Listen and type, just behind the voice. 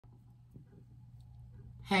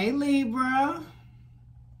Hey Libra,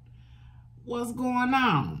 what's going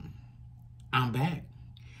on? I'm back.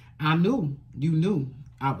 I knew you knew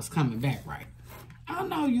I was coming back, right? I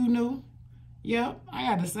know you knew. Yep, I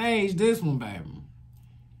got to sage this one, baby.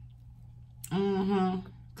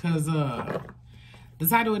 Cause the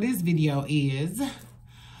title of this video is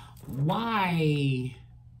Why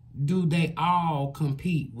Do They All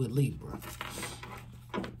Compete with Libra?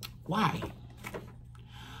 Why?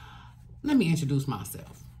 Let me introduce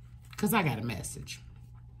myself, because I got a message.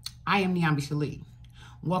 I am NiambiShele.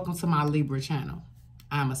 Welcome to my Libra channel.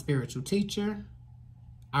 I'm a spiritual teacher.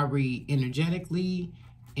 I read energetically,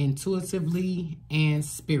 intuitively, and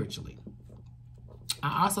spiritually.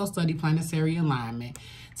 I also study planetary alignment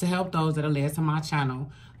to help those that are led to my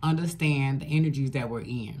channel understand the energies that we're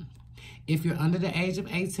in. If you're under the age of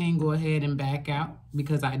 18, go ahead and back out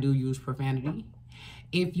because I do use profanity.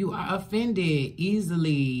 If you are offended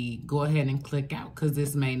easily, go ahead and click out because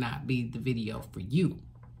this may not be the video for you.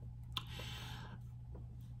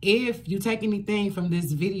 If you take anything from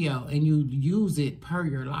this video and you use it per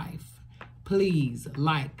your life, please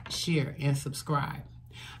like, share, and subscribe.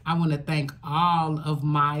 I want to thank all of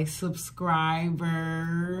my subscribers.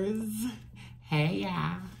 Hey,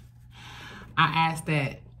 y'all. I ask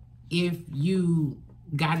that if you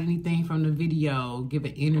got anything from the video, give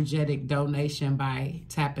an energetic donation by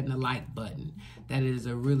tapping the like button. That is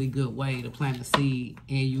a really good way to plant a seed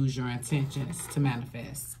and use your intentions to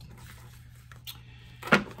manifest.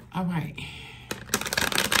 All right.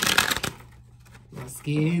 Let's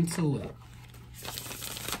get into it.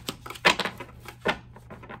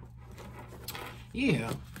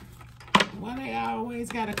 Yeah. Why they always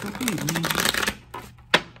gotta compete, man?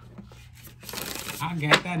 I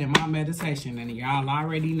got that in my meditation, and y'all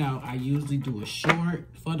already know I usually do a short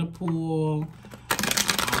for the pool.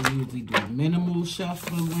 I usually do minimal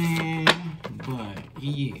shuffling, but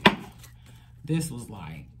yeah, this was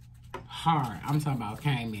like hard. I'm talking about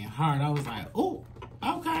came in hard. I was like, oh,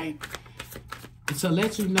 okay. To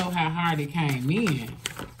let you know how hard it came in,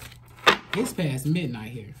 it's past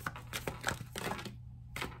midnight here.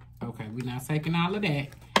 Okay, we're not taking all of that,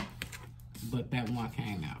 but that one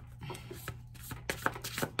came out.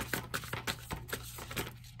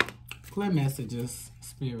 Clear messages,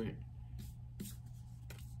 spirit.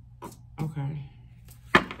 Okay.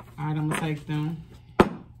 All right, I'm going to take them.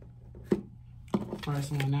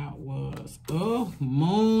 First one out was, oh,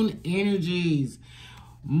 moon energies.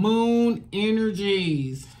 Moon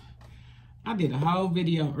energies. I did a whole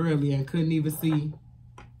video earlier and couldn't even see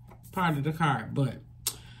part of the card, but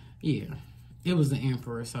yeah, it was the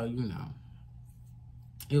Emperor, so you know.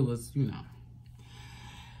 It was, you know.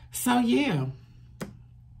 So yeah.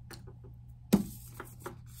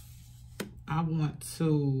 I want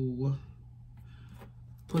to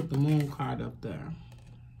put the moon card up there.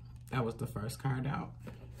 That was the first card out.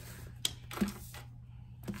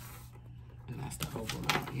 And that's the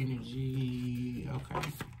overall energy. Okay.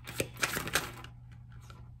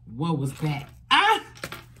 What was that? Ah!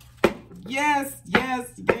 Yes, yes,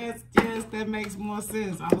 yes, yes. That makes more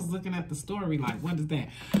sense. I was looking at the story like, what is that?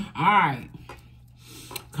 All right.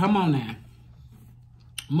 Come on now.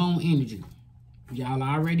 Moon energy. Y'all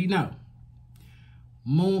already know.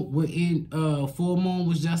 Moon within full moon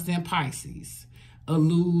was just in Pisces.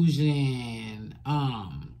 Illusion,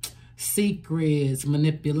 secrets,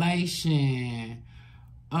 manipulation,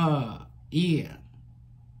 yeah.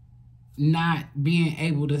 Not being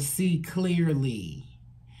able to see clearly.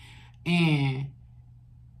 And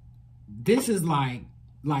this is like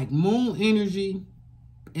moon energy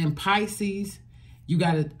in Pisces. You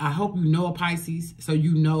gotta, I hope you know a Pisces, so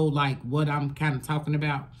you know like what I'm kind of talking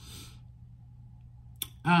about.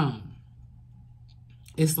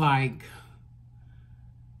 It's like,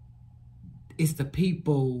 it's the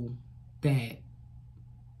people that,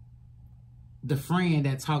 the friend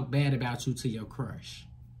that talk bad about you to your crush.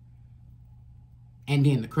 And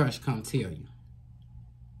then the crush come tell you.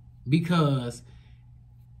 Because,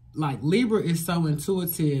 like, Libra is so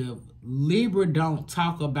intuitive. Libra don't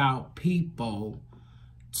talk about people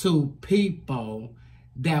to people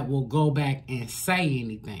that will go back and say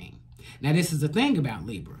anything. Now, this is the thing about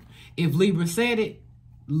Libra. If Libra said it,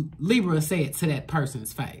 Libra will say it to that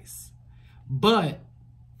person's face. But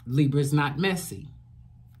Libra is not messy.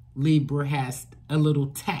 Libra has a little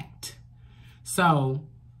tact. So,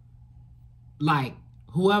 like,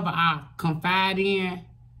 whoever I confide in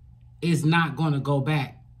is not going to go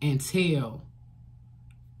back and tell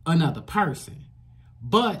another person.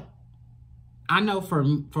 But I know for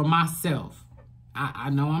myself, I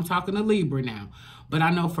know I'm talking to Libra now, but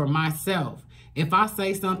I know for myself, if I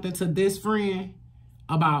say something to this friend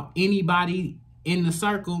about anybody in the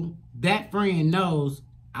circle, that friend knows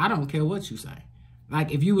I don't care what you say.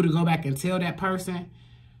 Like, if you were to go back and tell that person.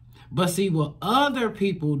 But see, what other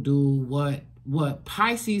people do, what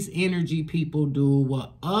Pisces energy people do,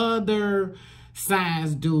 what other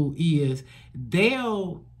signs do is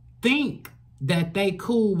they'll think that they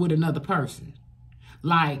cool with another person.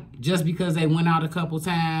 Like, just because they went out a couple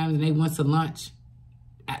times and they went to lunch,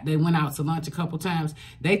 they went out to lunch a couple times,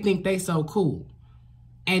 they think they so cool.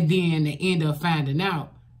 And then they end up finding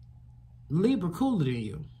out Libra cooler than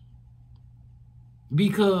you.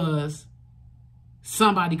 Because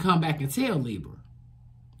somebody come back and tell Libra,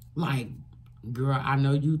 like, girl, I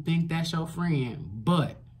know you think that's your friend,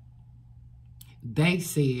 but they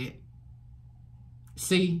said,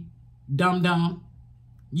 see, dum-dum,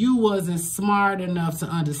 you wasn't smart enough to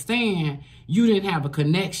understand you didn't have a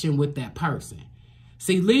connection with that person.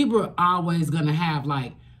 See, Libra always gonna have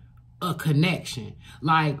like a connection.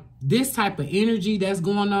 Like this type of energy that's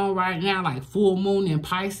going on right now, like full moon in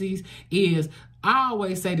Pisces, is, I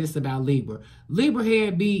always say this about Libra. Libra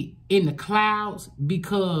here be in the clouds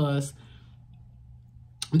because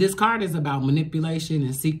this card is about manipulation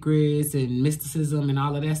and secrets and mysticism and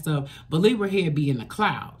all of that stuff. But Libra here be in the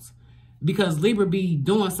clouds because Libra be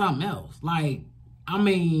doing something else. Like, I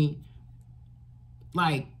mean,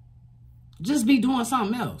 like, just be doing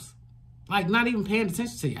something else. Like, not even paying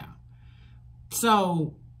attention to y'all.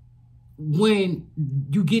 So, when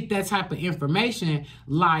you get that type of information,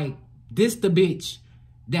 like, this the bitch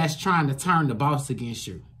that's trying to turn the boss against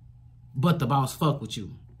you. But the boss fuck with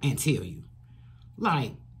you and tell you.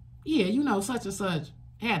 Like, yeah, you know, such and such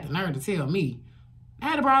had the nerve to tell me. I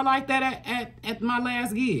had a bra like that at my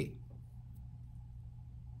last gig.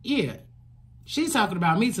 Yeah. She's talking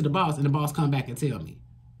about me to the boss and the boss come back and tell me.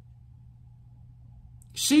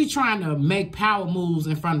 She trying to make power moves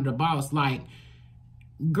in front of the boss. Like,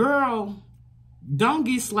 girl, don't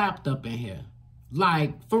get slapped up in here.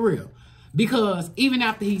 Like, for real. Because even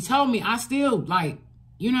after he told me, I still, like,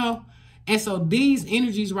 you know. And so these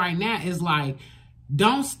energies right now is like,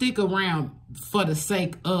 don't stick around for the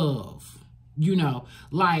sake of, you know.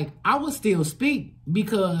 Like, I would still speak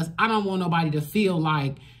because I don't want nobody to feel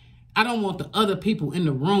like, I don't want the other people in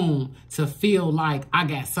the room to feel like I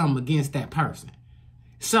got something against that person.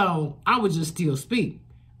 So I would just still speak.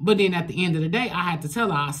 But then at the end of the day, I had to tell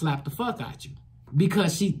her I slapped the fuck out you.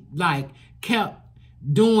 Because she, like, kept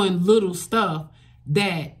doing little stuff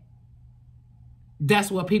that's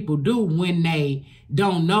what people do when they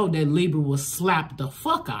don't know that Libra will slap the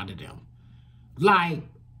fuck out of them. Like,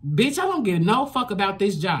 bitch, I don't give no fuck about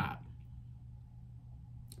this job.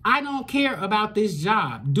 I don't care about this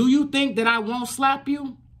job. Do you think that I won't slap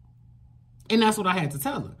you? And that's what I had to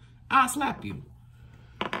tell her. I'll slap you.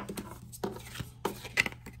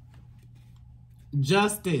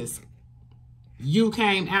 Justice. You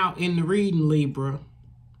came out in the reading, Libra.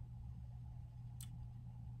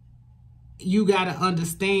 You got to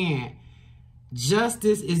understand,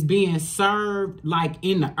 justice is being served like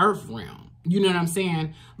in the earth realm. You know what I'm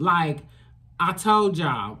saying? Like I told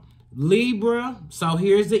y'all, Libra, so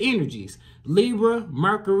here's the energies. Libra,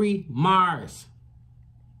 Mercury, Mars.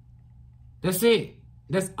 That's it.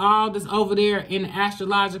 That's all that's over there in the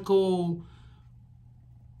astrological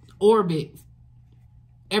orbit.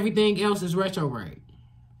 Everything else is retrograde.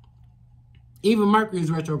 Even Mercury is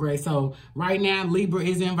retrograde. So right now, Libra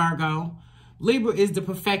is in Virgo. Libra is the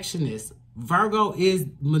perfectionist. Virgo is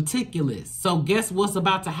meticulous. So guess what's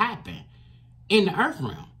about to happen in the earth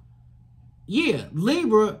realm? Yeah,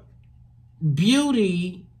 Libra,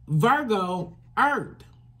 beauty, Virgo, earth.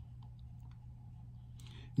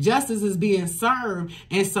 Justice is being served,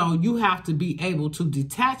 and so you have to be able to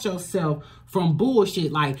detach yourself from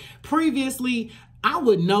bullshit. Like previously, I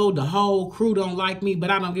would know the whole crew don't like me,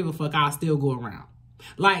 but I don't give a fuck. I'll still go around.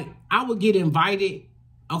 Like, I would get invited.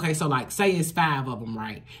 Okay, so like, say it's 5 of them,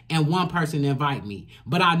 right? And one person invite me.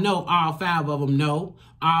 But I know all 5 of them know.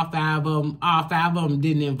 All five of them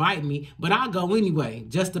didn't invite me. But I'll go anyway,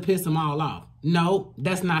 just to piss them all off. No,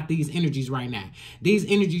 that's not these energies right now. These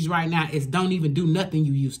energies right now is don't even do nothing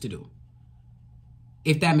you used to do.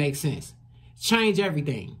 If that makes sense. Change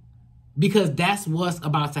everything. Because that's what's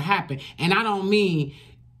about to happen. And I don't mean,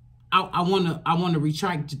 I wanna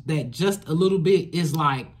retract that just a little bit. Is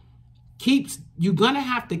like, you're gonna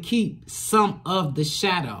have to keep some of the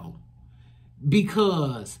shadow.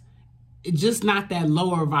 Because it's just not that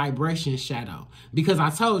lower vibration shadow. Because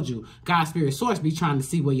I told you, God, Spirit, Source be trying to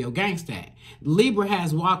see where your gangsta at. Libra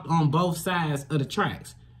has walked on both sides of the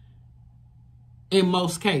tracks. In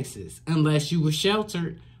most cases. Unless you were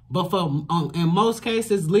sheltered. But in most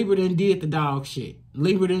cases, Libra done did the dog shit.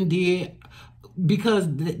 Libra done did because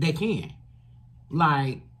they can.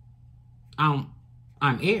 Like, I'm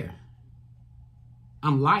air.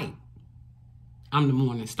 I'm light. I'm the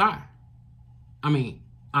morning star. I mean,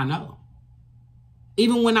 I know.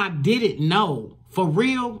 Even when I didn't know, for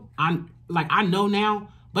real, I know now,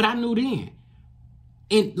 but I knew then.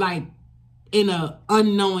 In a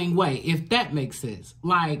unknowing way, if that makes sense.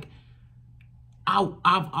 Like, I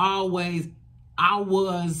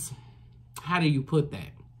was, how do you put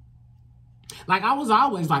that? Like, I was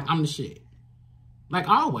always like, I'm the shit. Like,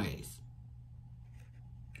 always.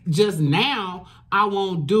 Just now, I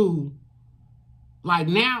won't do, like,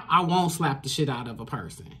 now, I won't slap the shit out of a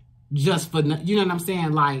person. Just for, you know what I'm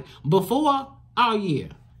saying? Like, before, oh, yeah.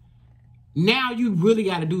 Now, you really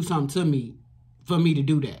got to do something to me for me to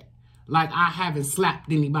do that. Like, I haven't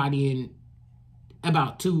slapped anybody in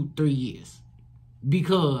about 2-3 years.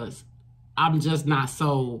 Because I'm just not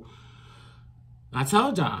so, I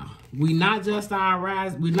told y'all, we not just our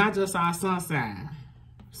rise, we not just our sun sign.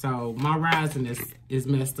 So my rising is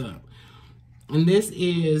messed up. And this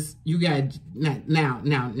is, you got, now,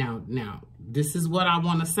 this is what I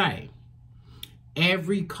want to say.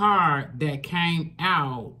 Every card that came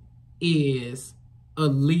out is a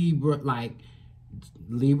Libra, like,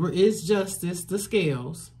 Libra is justice, the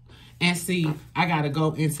scales. And see, I got to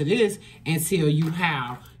go into this and tell you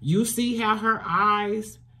how. You see how her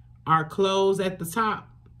eyes are closed at the top,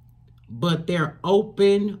 but they're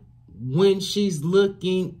open when she's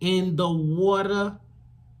looking in the water?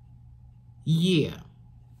 Yeah.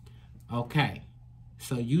 Okay.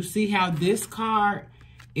 So you see how this card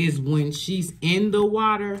is when she's in the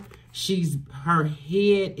water, her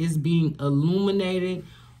head is being illuminated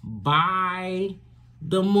by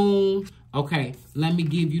the moon. Okay, let me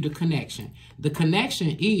give you the connection. The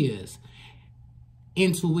connection is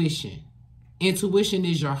intuition. Intuition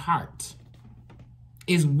is your heart.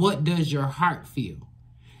 Is what does your heart feel?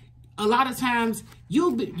 A lot of times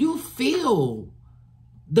you feel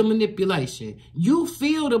the manipulation. You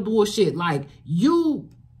feel the bullshit. Like, you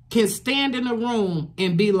can stand in a room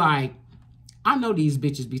and be like, I know these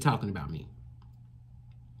bitches be talking about me.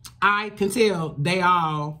 I can tell they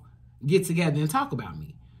all get together and talk about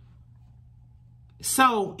me.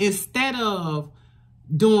 So instead of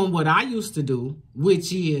doing what I used to do,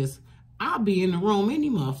 which is I'll be in the room any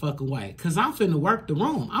motherfucking way because I'm finna work the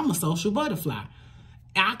room. I'm a social butterfly.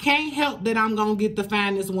 I can't help that I'm going to get the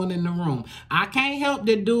finest one in the room. I can't help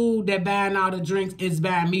the dude that buying all the drinks is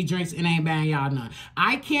buying me drinks and ain't buying y'all none.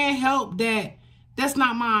 I can't help that. That's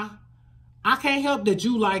not my... I can't help that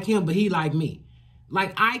you like him, but he like me.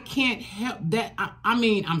 Like, I can't help that. I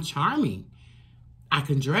mean, I'm charming. I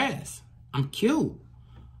can dress. I'm cute.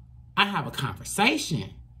 I have a conversation.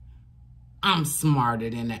 I'm smarter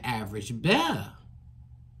than the average bear.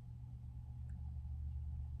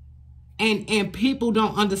 And people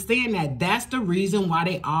don't understand that. That's the reason why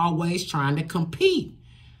they always trying to compete.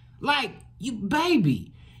 Like, you,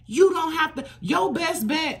 baby, you don't have to. Your best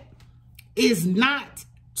bet is not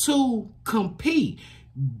to compete.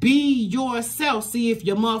 Be yourself. See if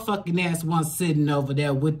your motherfucking ass wants sitting over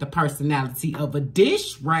there with the personality of a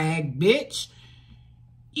dish rag, bitch.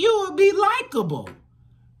 You will be likable.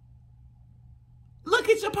 Look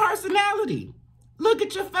at your personality. Look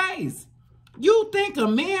at your face. You think a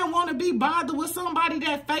man want to be bothered with somebody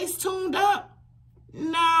that face tuned up?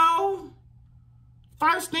 No.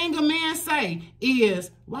 First thing a man say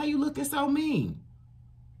is, why you looking so mean?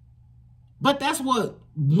 But that's what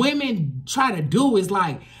women try to do, is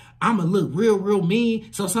like, I'm going to look real, real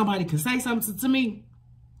mean so somebody can say something to me.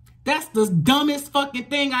 That's the dumbest fucking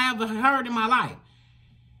thing I ever heard in my life.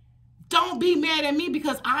 Don't be mad at me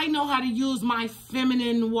because I know how to use my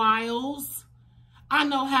feminine wiles. I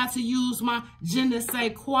know how to use my je ne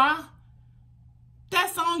sais quoi.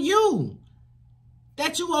 That's on you.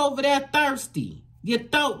 That you over there thirsty. Your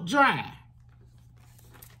throat dry.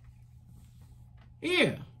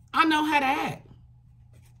 Yeah, I know how to act.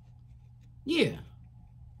 Yeah.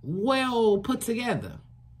 Well put together.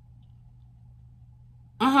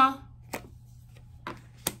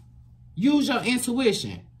 Use your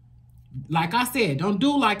intuition. Like I said, don't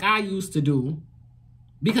do like I used to do,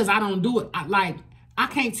 because I don't do it. I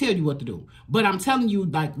can't tell you what to do, but I'm telling you,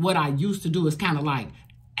 like, what I used to do is kind of like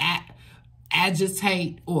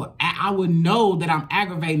agitate, or I would know that I'm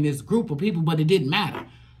aggravating this group of people, but it didn't matter.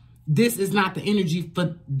 This is not the energy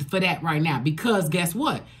for that right now, because guess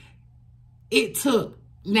what? It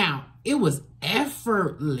was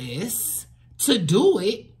effortless to do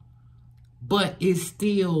it, but it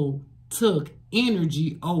still took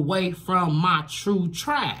energy away from my true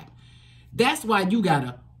tribe. That's why you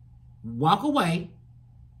gotta walk away,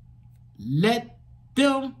 let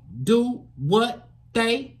them do what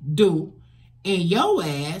they do, and your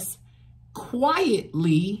ass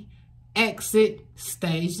quietly exit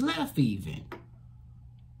stage left even.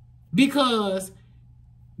 Because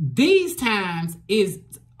these times is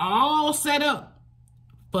all set up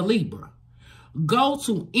for Libra. Go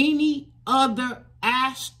to any other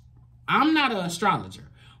I'm not an astrologer,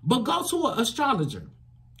 but go to an astrologer,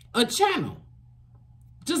 a channel.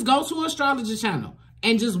 Just go to an astrologer channel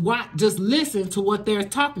and just watch, just listen to what they're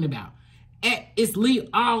talking about. It's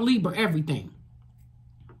all Libra, everything.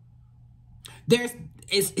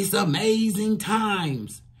 It's amazing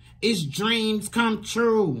times. It's dreams come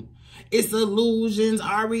true. It's illusions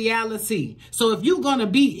are reality. So if you're going to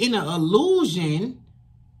be in an illusion,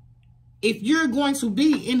 if you're going to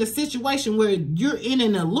be in a situation where you're in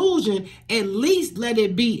an illusion, at least let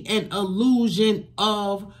it be an illusion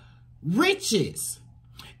of riches.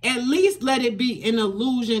 At least let it be an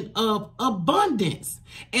illusion of abundance.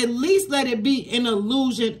 At least let it be an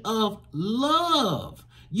illusion of love.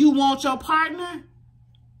 You want your partner?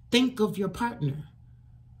 Think of your partner.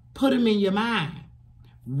 Put them in your mind.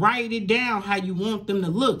 Write it down how you want them to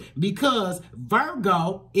look, because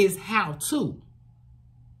Virgo is how to.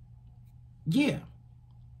 Yeah.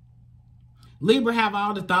 Libra have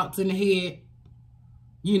all the thoughts in the head.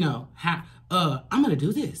 You know, how I'm going to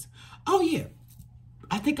do this. Oh, yeah.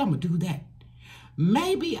 I think I'm going to do that.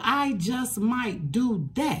 Maybe I just might do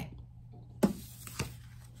that.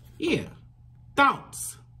 Yeah.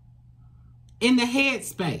 Thoughts. In the head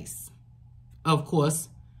space. Of course,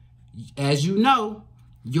 as you know,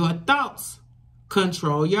 your thoughts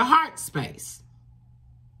control your heart space.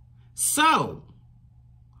 So,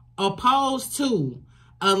 opposed to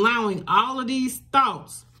allowing all of these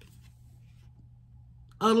thoughts,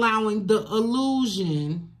 allowing the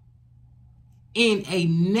illusion in a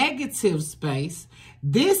negative space,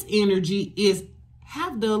 this energy is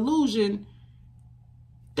have the illusion,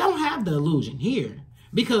 don't have the illusion here.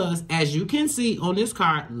 Because as you can see on this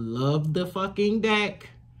card, love the fucking deck.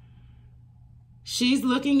 She's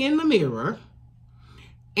looking in the mirror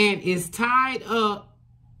and is tied up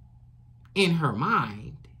in her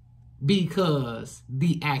mind because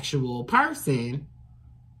the actual person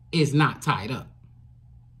is not tied up.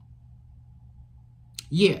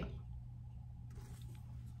 Yeah.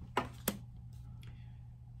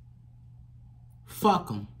 Fuck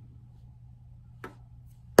them.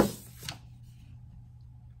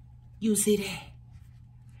 You see that?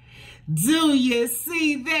 Do you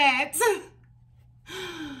see that?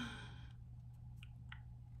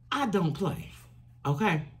 I don't play,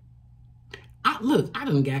 okay? Look, I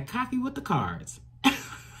done got cocky with the cards.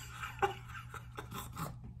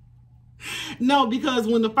 No, because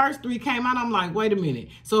when the first three came out, I'm like, wait a minute.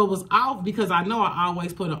 So it was off because I know I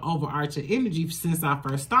always put an overarching energy since I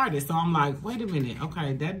first started. So I'm like, wait a minute.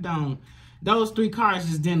 Okay, those three cards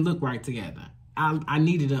just didn't look right together. I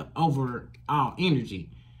needed an overall energy.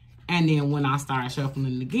 And then when I started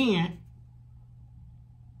shuffling again,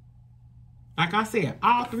 like I said,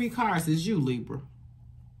 all three cards is you, Libra.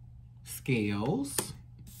 Scales,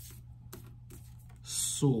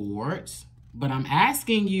 swords. But I'm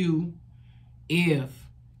asking you if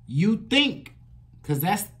you think, because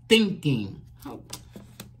that's thinking. Oh,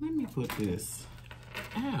 let me put this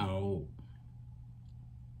out.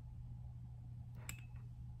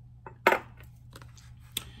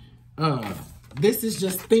 This is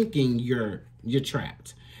just thinking you're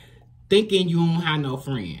trapped. Thinking you don't have no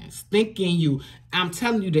friends. Thinking I'm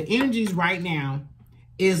telling you, the energies right now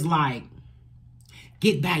is like,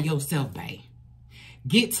 get by yourself, babe.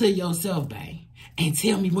 Get to yourself, babe, and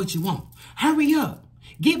tell me what you want. Hurry up.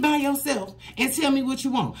 Get by yourself and tell me what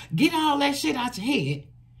you want. Get all that shit out your head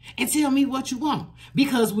and tell me what you want.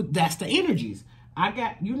 Because that's the energies. I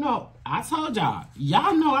told y'all.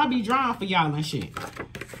 Y'all know I be drawing for y'all and shit.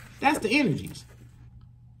 That's the energies.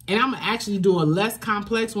 And I'm going to actually do a less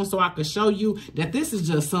complex one so I can show you that this is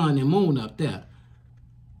just sun and moon up there.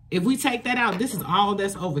 If we take that out, this is all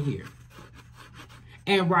that's over here.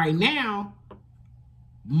 And right now,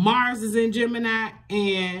 Mars is in Gemini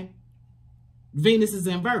and Venus is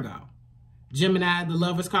in Virgo. Gemini, the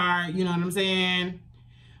lover's card, you know what I'm saying?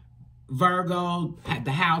 Virgo,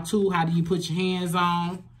 the how-to, how do you put your hands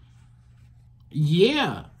on?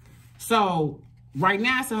 Yeah. So right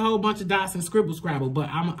now it's a whole bunch of dots and scribble scrabble, but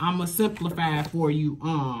I'm gonna simplify for you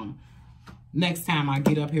next time I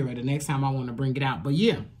get up here or the next time I want to bring it out. But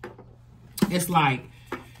yeah, it's like,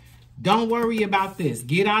 don't worry about this.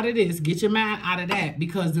 Get out of this. Get your mind out of that.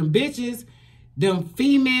 Because them bitches, them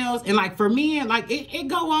females, and like for men, like it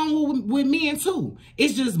go on with men too.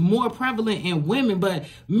 It's just more prevalent in women. But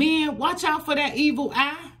men, watch out for that evil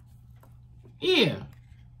eye. Yeah.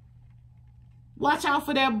 Watch out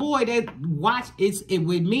for that boy.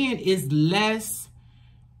 With men is less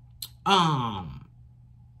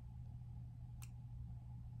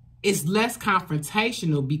it's less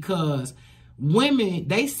confrontational, because women,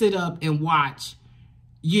 they sit up and watch,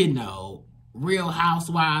 you know, Real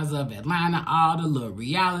Housewives of Atlanta, all the little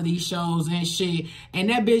reality shows and shit. And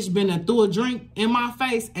that bitch been to throw a drink in my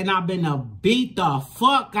face, and I've been to beat the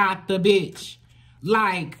fuck out the bitch.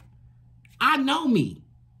 Like, I know me.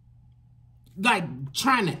 Like,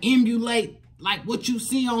 trying to emulate, like, what you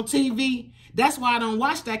see on TV. That's why I don't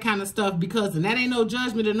watch that kind of stuff, because, and that ain't no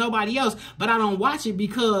judgment of nobody else, but I don't watch it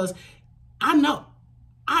because I know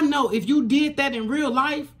if you did that in real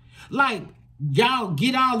life, like, y'all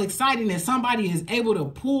get all excited that somebody is able to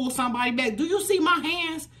pull somebody back. Do you see my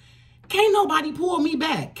hands? Can't nobody pull me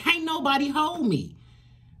back. Can't nobody hold me.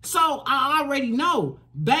 So I already know,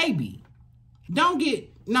 baby,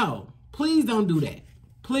 no, please don't do that.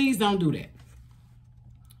 Please don't do that.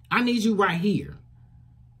 I need you right here.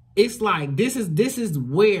 It's like, this is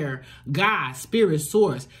where God, spirit,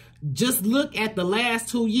 source. Just look at the last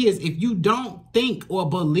 2 years. If you don't think or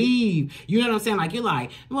believe, you know what I'm saying? Like, you're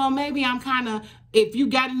like, well, maybe I'm kind of, if you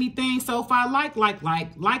got anything so far, like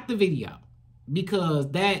the video,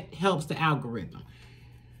 because that helps the algorithm.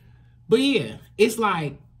 But yeah, it's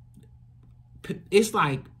like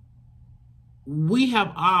we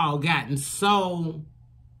have all gotten so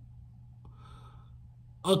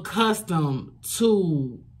accustomed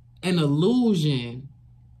to an illusion,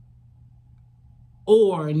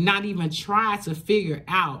 or not even try to figure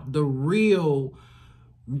out the real,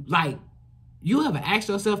 like, you ever ask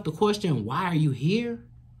yourself the question, why are you here?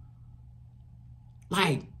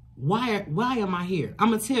 Like, why am I here? I'm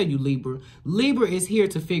going to tell you, Libra. Libra is here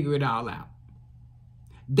to figure it all out.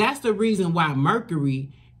 That's the reason why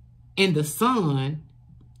Mercury and the sun,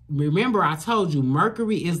 remember I told you,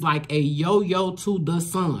 Mercury is like a yo-yo to the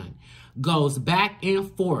sun. Goes back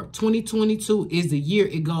and forth. 2022 is the year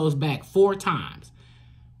it goes back 4 times.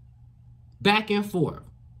 Back and forth.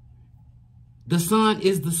 The sun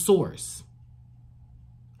is the source.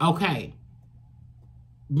 Okay.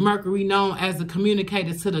 Mercury, known as the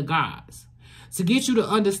communicator to the gods. To get you to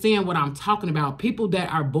understand what I'm talking about, people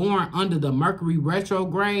that are born under the Mercury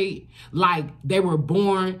retrograde, like they were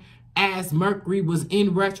born as Mercury was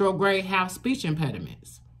in retrograde, have speech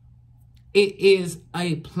impediments. It is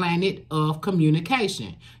a planet of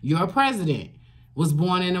communication. Your president was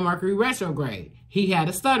born in a Mercury retrograde. He had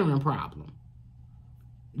a stuttering problem.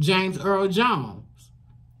 James Earl Jones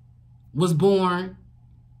was born,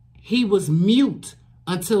 he was mute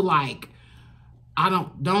until, like, I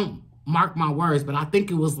don't mark my words, but I think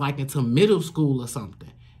it was like until middle school or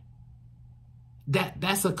something.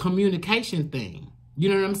 That's a communication thing. You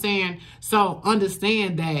know what I'm saying? So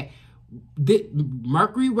understand that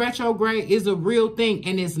Mercury retrograde is a real thing,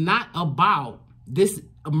 and it's not about this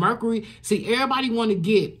Mercury. See, everybody want to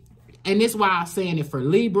get, and this is why I'm saying it for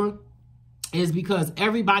Libra, is because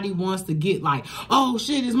everybody wants to get like, oh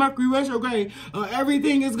shit, it's Mercury retrograde.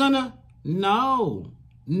 Everything is gonna, no,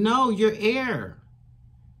 you're air.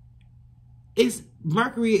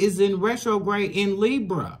 Mercury is in retrograde in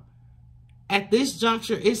Libra. At this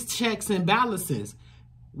juncture, it's checks and balances.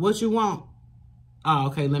 What you want? Oh,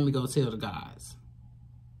 okay, let me go tell the gods.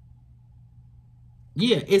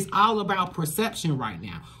 Yeah, it's all about perception right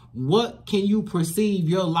now. What can you perceive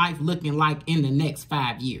your life looking like in the next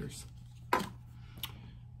 5 years?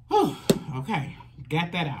 Oh, okay,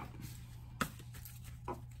 got that out.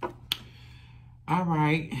 All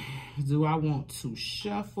right, do I want to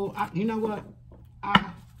shuffle? You know what?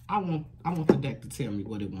 I want the deck to tell me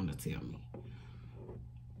what it want to tell me.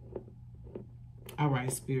 All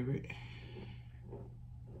right, Spirit.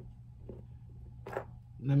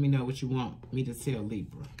 Let me know what you want me to tell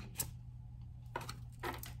Libra.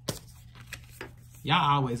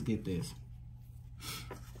 Y'all always get this.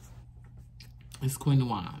 It's Queen of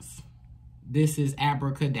Wands. This is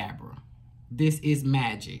abracadabra. This is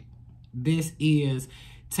magic. This is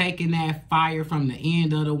taking that fire from the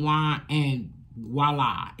end of the wand and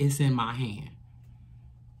voila, it's in my hand.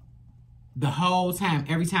 The whole time,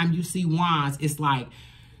 every time you see wands, it's like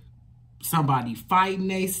somebody fighting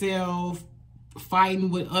themselves, fighting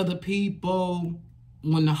with other people,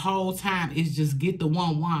 when the whole time it's just get the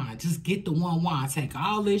one wand. Just get the one wand. Take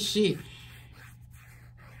all this shit.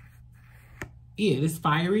 Yeah, this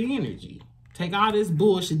fiery energy. Take all this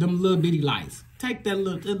bullshit, them little bitty lights. Take that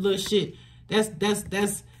little shit. That's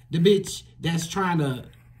the bitch that's trying to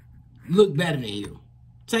look better than you.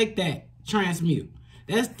 Take that. Transmute.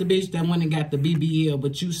 That's the bitch that went and got the BBL,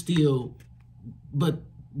 but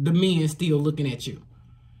the men still looking at you.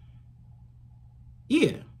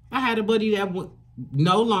 Yeah. I had a buddy that would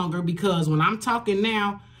no longer, because when I'm talking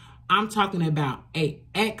now, I'm talking about a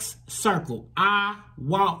X circle. I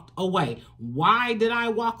walked away. Why did I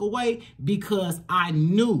walk away? Because I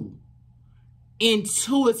knew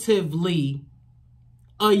intuitively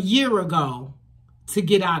a year ago to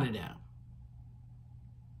get out of there.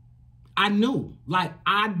 I knew. Like,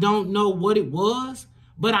 I don't know what it was,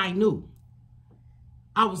 but I knew.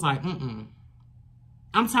 I was like, I'm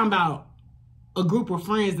talking about a group of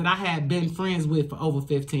friends that I had been friends with for over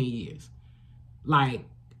 15 years. Like,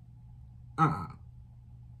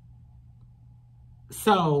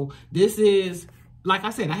 So, this is, like I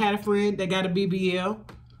said, I had a friend that got a BBL.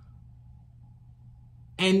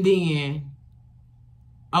 And then,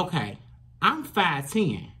 okay, I'm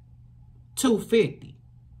 5'10", 250.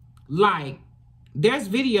 Like, there's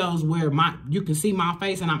videos where you can see my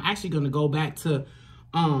face, and I'm actually going to go back to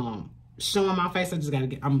showing my face. I just got to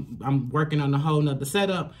get, I'm working on a whole nother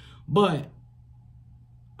setup. But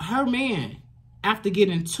her man, after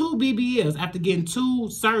getting 2 BBLs, after getting 2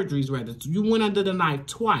 surgeries, rather, you went under the knife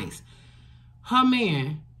twice. Her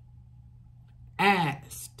man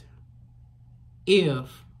asked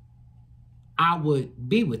if I would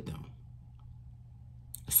be with them.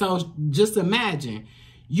 So just imagine,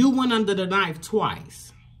 you went under the knife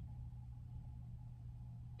twice,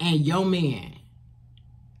 and your man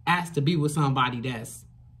asked to be with somebody that's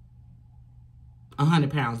 100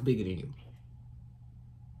 pounds bigger than you.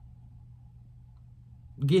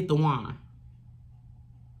 Get the wine.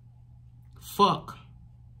 Fuck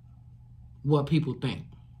what people think.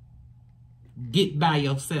 Get by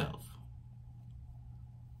yourself.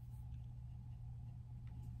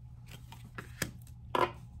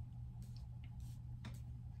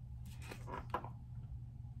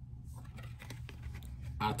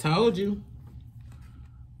 I told you.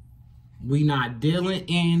 We not dealing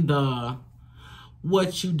in the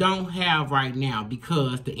what you don't have right now,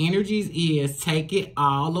 because the energies is take it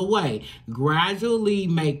all away. Gradually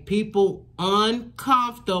make people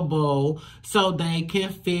uncomfortable so they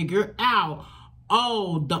can figure out,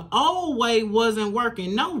 oh, the old way wasn't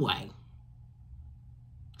working no way.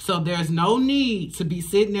 So there's no need to be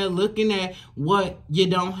sitting there looking at what you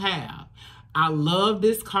don't have. I love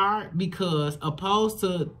this card because opposed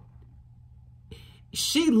to,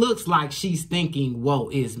 she looks like she's thinking, woe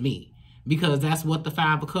is me. Because that's what the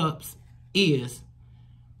 5 of Cups is.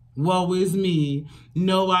 Woe is me.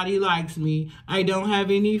 Nobody likes me. I don't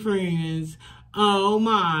have any friends. Oh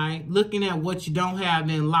my. Looking at what you don't have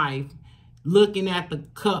in life. Looking at the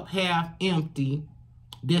cup half empty.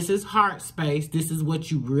 This is heart space. This is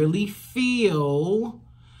what you really feel.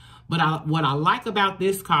 But what I like about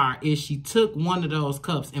this card is she took one of those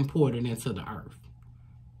cups and poured it into the earth.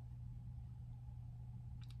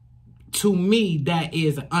 To me, that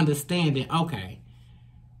is understanding, okay,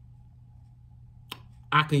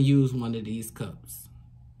 I can use one of these cups.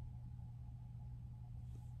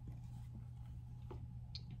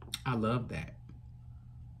 I love that.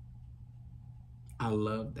 I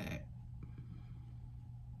love that.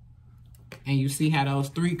 And you see how those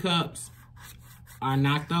 3 cups are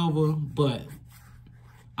knocked over, but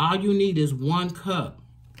all you need is 1 cup.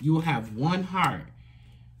 You will have 1 heart.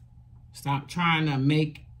 Stop trying to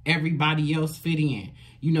make everybody else fit in.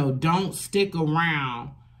 You know, don't stick around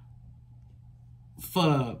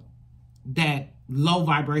for that low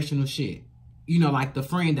vibrational shit. You know, like the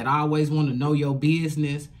friend that always want to know your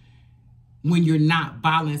business when you're not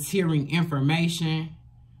volunteering information.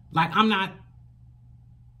 Like, I'm not,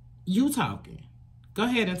 you talking. Go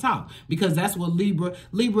ahead and talk, because that's what Libra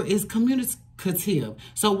is communicative.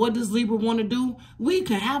 So what does Libra want to do? We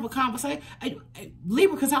can have a conversation.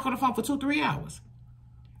 Libra can talk on the phone for 2-3 hours.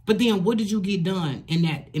 But then what did you get done in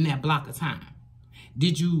that block of time?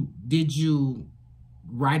 Did you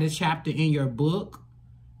write a chapter in your book?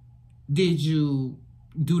 Did you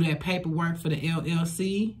do that paperwork for the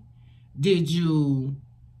LLC? Did you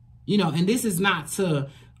know, and this is not to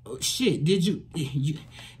shit. Did you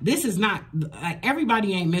this is not like,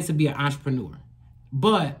 everybody ain't meant to be an entrepreneur.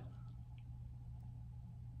 But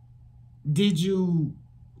did you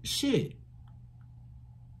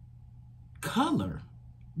color?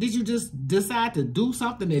 Did you just decide to do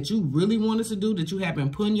something that you really wanted to do, that you have been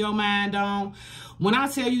putting your mind on? When I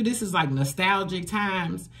tell you this is like nostalgic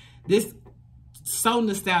times, this so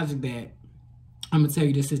nostalgic that I'm gonna tell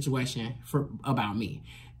you this situation about me.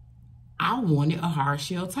 I wanted a hard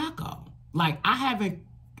shell taco. Like, I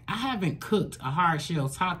haven't cooked a hard shell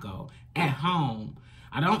taco at home.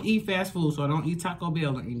 I don't eat fast food, so I don't eat Taco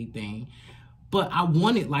Bell or anything. But I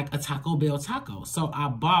wanted like a Taco Bell taco, so I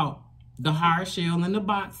bought the hard shell in the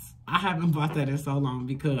box. I haven't bought that in so long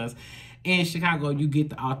because in Chicago, you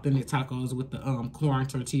get the authentic tacos with the corn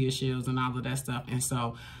tortilla shells and all of that stuff. And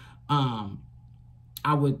so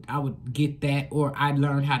I would get that, or I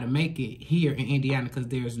learned how to make it here in Indiana because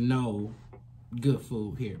there's no good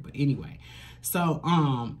food here. But anyway, so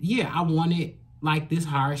yeah, I wanted like this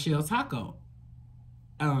hard shell taco.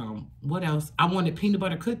 What else? I wanted peanut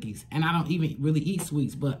butter cookies, and I don't even really eat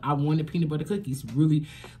sweets, but I wanted peanut butter cookies really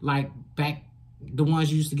like back the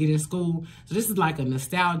ones you used to get in school. So this is like a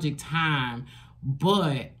nostalgic time,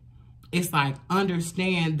 but it's like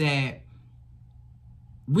understand that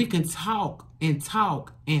we can talk and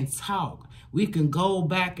talk and talk. We can go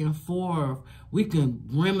back and forth. We can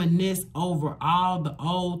reminisce over all the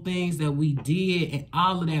old things that we did and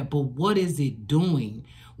all of that. But what is it doing?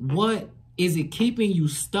 What is it keeping you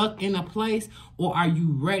stuck in a place, or are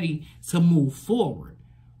you ready to move forward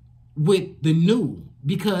with the new?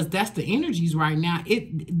 Because that's the energies right now. It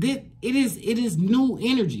is new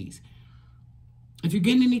energies. If you're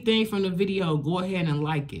getting anything from the video, go ahead and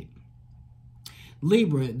like it.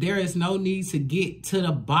 Libra, there is no need to get to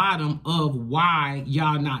the bottom of why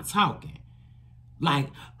y'all not talking. Like,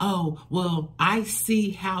 oh, well, I see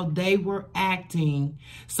how they were acting,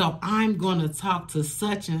 so I'm going to talk to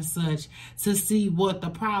such and such to see what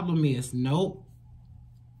the problem is. Nope.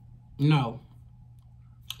 No.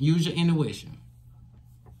 Use your intuition.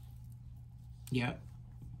 Yep.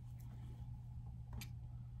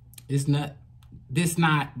 This is not,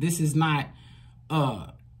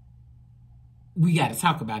 we got to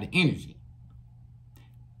talk about the energy.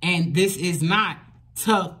 And this is not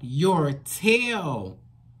tuck your tail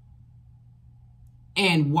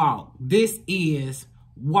and walk. This is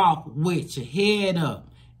walk with your head up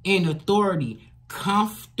in authority,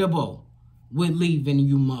 comfortable with leaving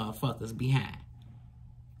you motherfuckers behind.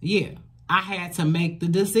 Yeah, I had to make the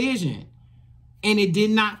decision. And it did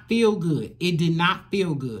not feel good. It did not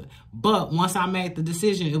feel good. But once I made the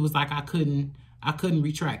decision, it was like I couldn't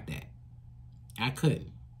retract that. I couldn't.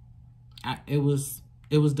 It was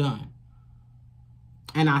done.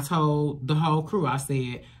 And I told the whole crew, I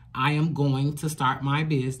said, I am going to start my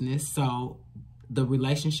business, so the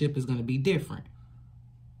relationship is going to be different.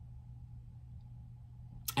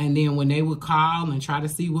 And then when they would call and try to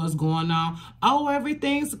see what's going on, oh,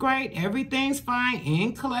 everything's great, everything's fine,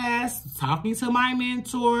 in class, talking to my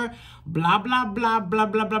mentor, blah, blah, blah, blah,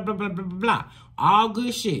 blah, blah, blah, blah, blah, blah. All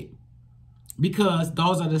good shit. Because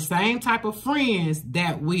those are the same type of friends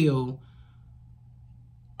that will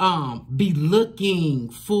be looking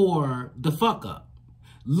for the fuck up,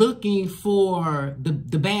 looking for the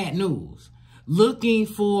bad news, looking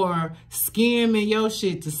for skimming your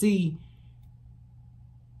shit to see.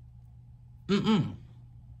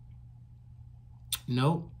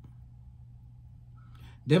 Nope.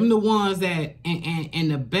 Them the ones that, in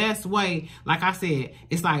the best way, like I said,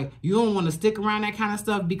 it's like you don't want to stick around that kind of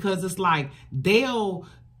stuff, because it's like they'll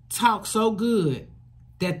talk so good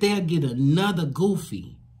that they'll get another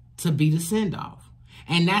goofy to be the send-off.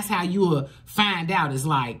 And that's how you will find out. It's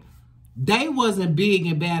like they wasn't big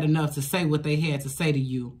and bad enough to say what they had to say to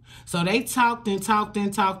you. So they talked and talked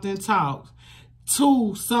and talked and talked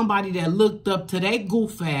to somebody that looked up to their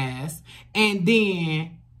goof ass, and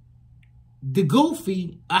then the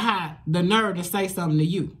goofy had the nerve to say something to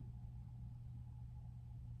you.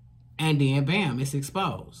 And then bam, it's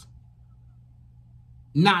exposed.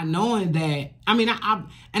 Not knowing that, I mean,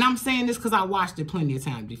 I'm saying this because I watched it plenty of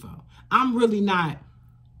times before. I really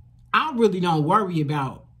don't worry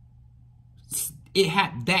about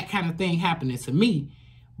that kind of thing happening to me,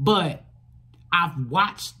 but I've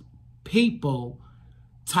watched people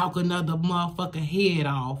talk another motherfucker head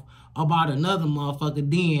off about another motherfucker.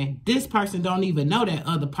 Then this person don't even know that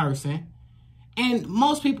other person. And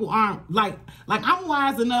most people aren't like I'm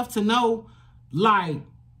wise enough to know, like,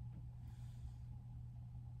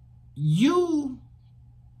 you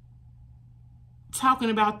talking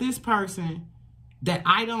about this person that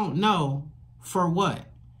I don't know for what?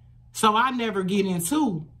 So I never get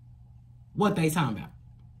into what they talking about.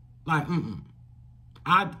 Like,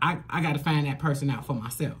 I got to find that person out for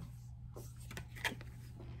myself.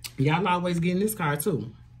 Y'all always getting this card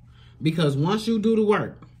too. Because once you do the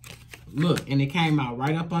work, look, and it came out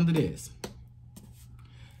right up under this.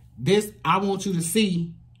 This, I want you to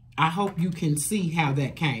see, I hope you can see how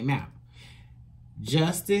that came out.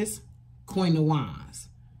 Justice, Queen of Wands.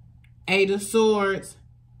 8 of Swords,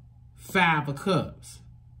 5 of Cups.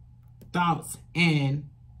 Thoughts and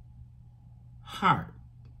heart.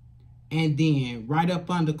 And then right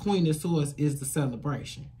up under Queen of Swords is the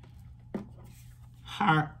celebration.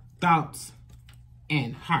 Heart, thoughts,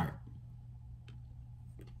 and heart.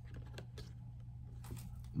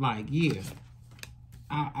 Like, yeah.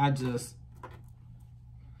 I just...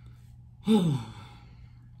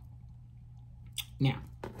 Now,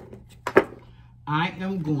 I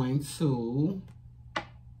am going to...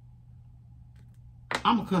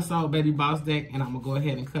 I'm going to cuss out Baby Boss deck, and I'm going to go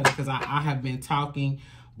ahead and cut it because I have been talking,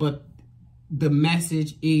 but the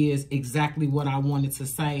message is exactly what I wanted to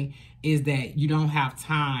say, is that you don't have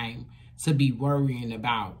time to be worrying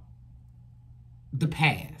about the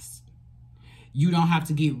past. You don't have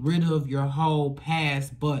to get rid of your whole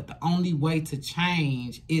past, but the only way to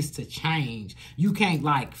change is to change. You can't,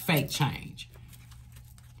 like, fake change.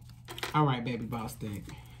 All right, Baby Boss deck.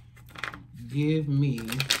 Give me...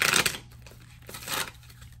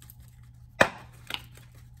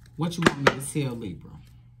 what you want me to tell Libra?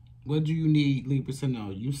 What do you need Libra to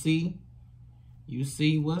know? You see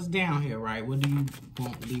what's down here, right? What do you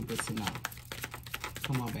want Libra to know?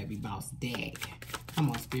 Come on, Baby Boss deck.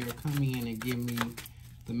 Come on, Spirit, come in and give me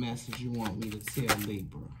the message you want me to tell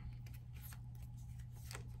Libra.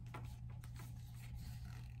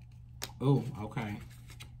 Oh, okay.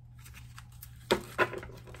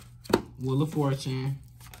 Wheel of Fortune.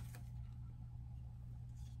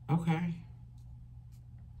 Okay.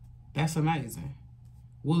 That's amazing.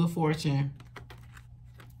 Wheel of Fortune.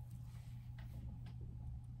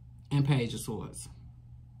 And Page of Swords.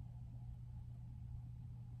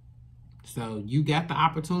 So you got the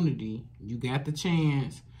opportunity. You got the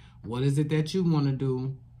chance. What is it that you want to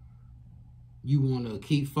do? You want to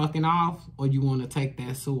keep fucking off, or you want to take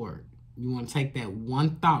that sword? You want to take that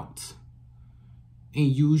one thought and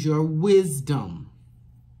use your wisdom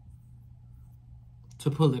to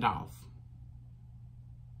pull it off.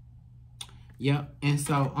 Yep. And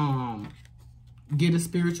so get a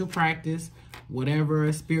spiritual practice, whatever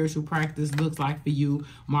a spiritual practice looks like for you.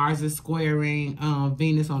 Mars is squaring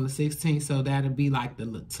Venus on the 16th, so that'll be like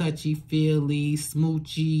the touchy-feely,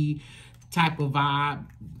 smoochy type of vibe.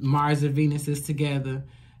 Mars and Venus is together,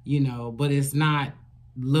 you know, but it's not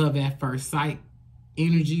love at first sight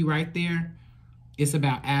energy right there. It's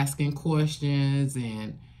about asking questions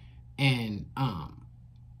and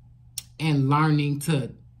learning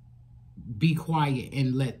to be quiet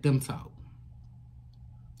and let them talk.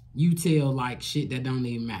 You tell like shit that don't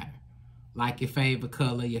even matter. Like your favorite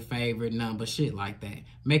color, your favorite number, shit like that.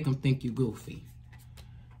 Make them think you goofy.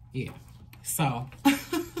 Yeah. So,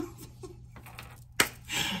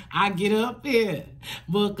 I get up here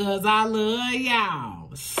because I love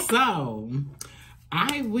y'all. So,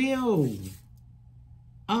 I will,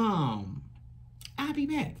 I'll be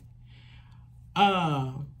back.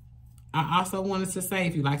 I also wanted to say,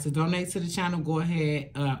 if you'd like to donate to the channel, go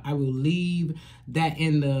ahead. I will leave that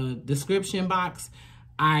in the description box.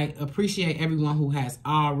 I appreciate everyone who has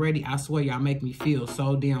already. I swear y'all make me feel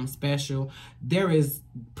so damn special. There is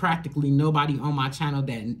practically nobody on my channel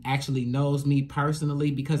that actually knows me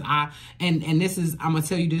personally, because and this is, I'm going to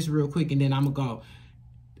tell you this real quick and then I'm going to go.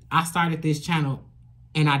 I started this channel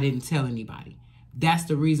and I didn't tell anybody. That's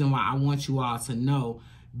the reason why I want you all to know,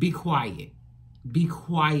 be quiet. Be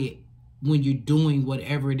quiet when you're doing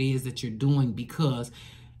whatever it is that you're doing, because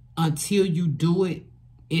until you do it,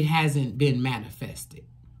 it hasn't been manifested.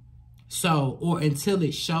 So, or until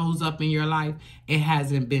it shows up in your life, it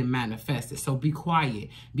hasn't been manifested. So be quiet,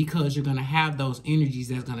 because you're going to have those energies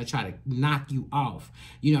that's going to try to knock you off.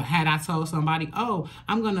 You know, had I told somebody, oh,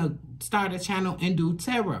 I'm going to start a channel and do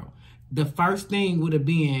tarot, the first thing would have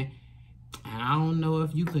been, I don't know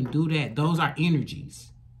if you can do that. Those are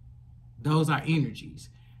energies. Those are energies.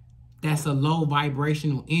 That's a low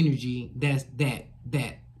vibrational energy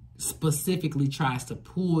that specifically tries to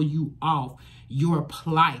pull you off your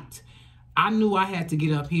plight. I knew I had to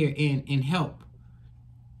get up here and help.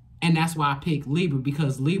 And that's why I picked Libra,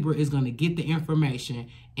 because Libra is going to get the information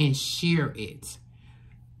and share it.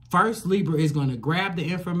 First, Libra is going to grab the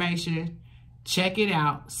information, check it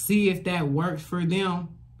out, see if that works for them,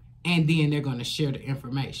 and then they're going to share the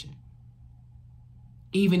information.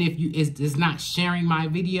 Even if it's not sharing my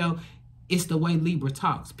video, it's the way Libra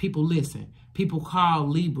talks. People listen. People call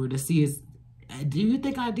Libra to see, do you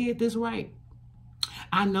think I did this right?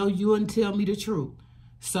 I know you wouldn't tell me the truth.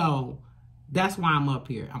 So that's why I'm up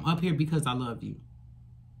here. I'm up here because I love you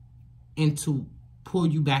and to pull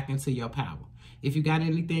you back into your power. If you got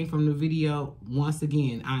anything from the video, once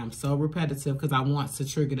again, I am so repetitive because I want to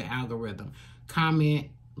trigger the algorithm. Comment,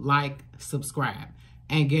 like, subscribe.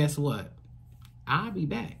 And guess what? I'll be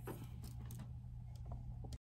back.